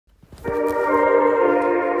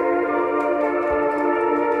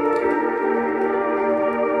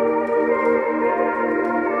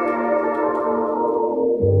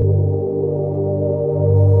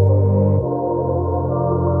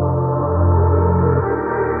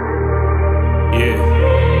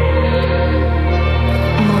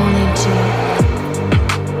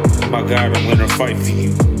God, I'm gonna fight for you.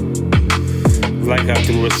 Like I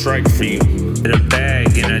threw a strike for you. In a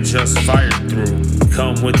bag and I just fired through.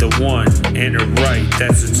 Come with a 1 and a right,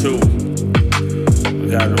 that's a 2.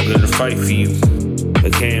 God, I'm gonna fight for you.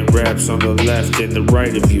 Like hand wraps on the left and the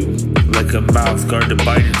right of you. Like a mouth guard to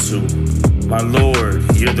bite into. My Lord,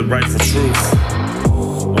 you're the rightful truth.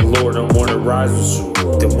 My Lord, I wanna rise with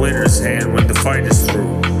you. The winner's hand when the fight is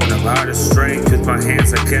through. When I'm out of strength with my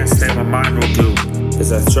hands, I can't stand, my mind will do.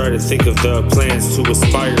 As I try to think of the plans to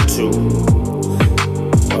aspire to.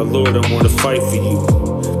 My Lord, I wanna fight for you.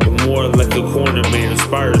 But more like a corner man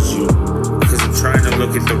inspires you. Because I'm trying to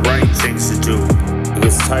look at the right things to do. It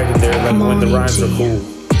gets tight in there like when the rhymes are cool.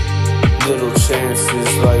 Little chances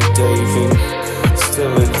like David.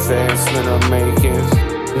 Still advancement I'm making.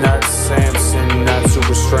 Not Samson, not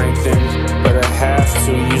super strengthened. But I have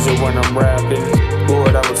to use it when I'm rapping.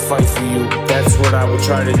 Lord, I would fight for you. That's what I would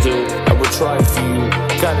try to do. I would try for you.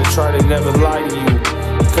 Gotta try to never lie to you.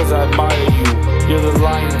 Cause I admire you. You're the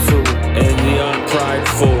lion too. And the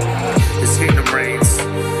unprideful. His kingdom reigns.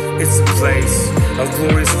 It's a place of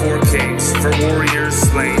glories for kings, for warriors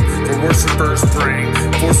slain, for worshipers praying,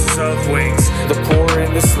 forces of wings. The poor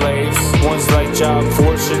and the slaves, ones like Job,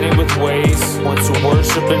 fortunate with ways, ones who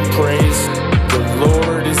worship and praise. The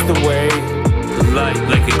Lord is the way. The light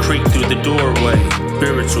like a creek through the doorway.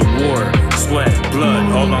 Spiritual war, sweat,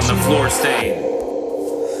 blood, all on the floor stained.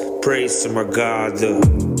 Praise to my God, the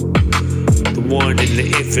one in the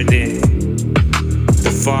infinite,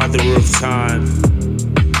 the Father of time.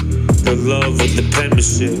 The love of the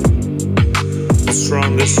penmanship, the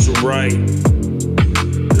strongest to write.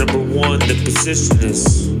 Number 1, the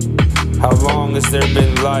positionist. How long has there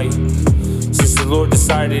been light since the Lord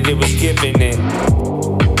decided it was giving it?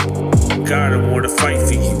 God, I wanna fight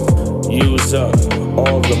for you. Use up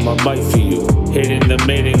all of my might for you. Hitting the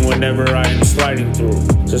mating whenever I am sliding through.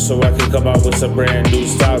 Just so I can come out with some brand new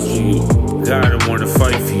styles for you. God, I wanna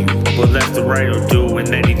fight for you. But left to right will do, and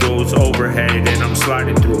then he goes overhead and I'm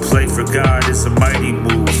sliding through. Play for God, it's a mighty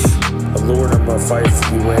move. Lord, I'm gonna fight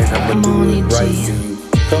for you and I'm gonna do it right for you.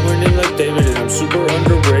 Coming in like David and I'm super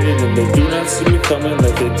underrated. And they do not see me coming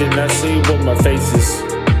like they did not see what my face is.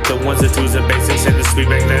 The ones and twos and basics and the speed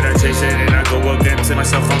bang that I chase it. And I go against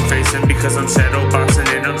myself I'm facing. Because I'm shadow boxing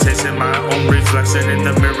and I'm chasing my own reflection in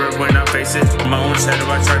the mirror when I face it. My own shadow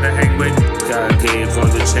I try to hang with. God gave all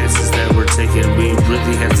the chances that we're taking. We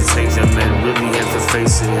really have to take them and really have to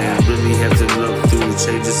face it. And really have to look through the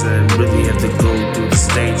changes. And really have to go through the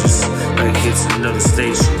stages. Like it's another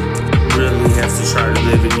station. Really have to try to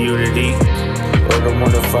live in unity. Lord, I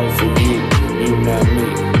wanna fight for you.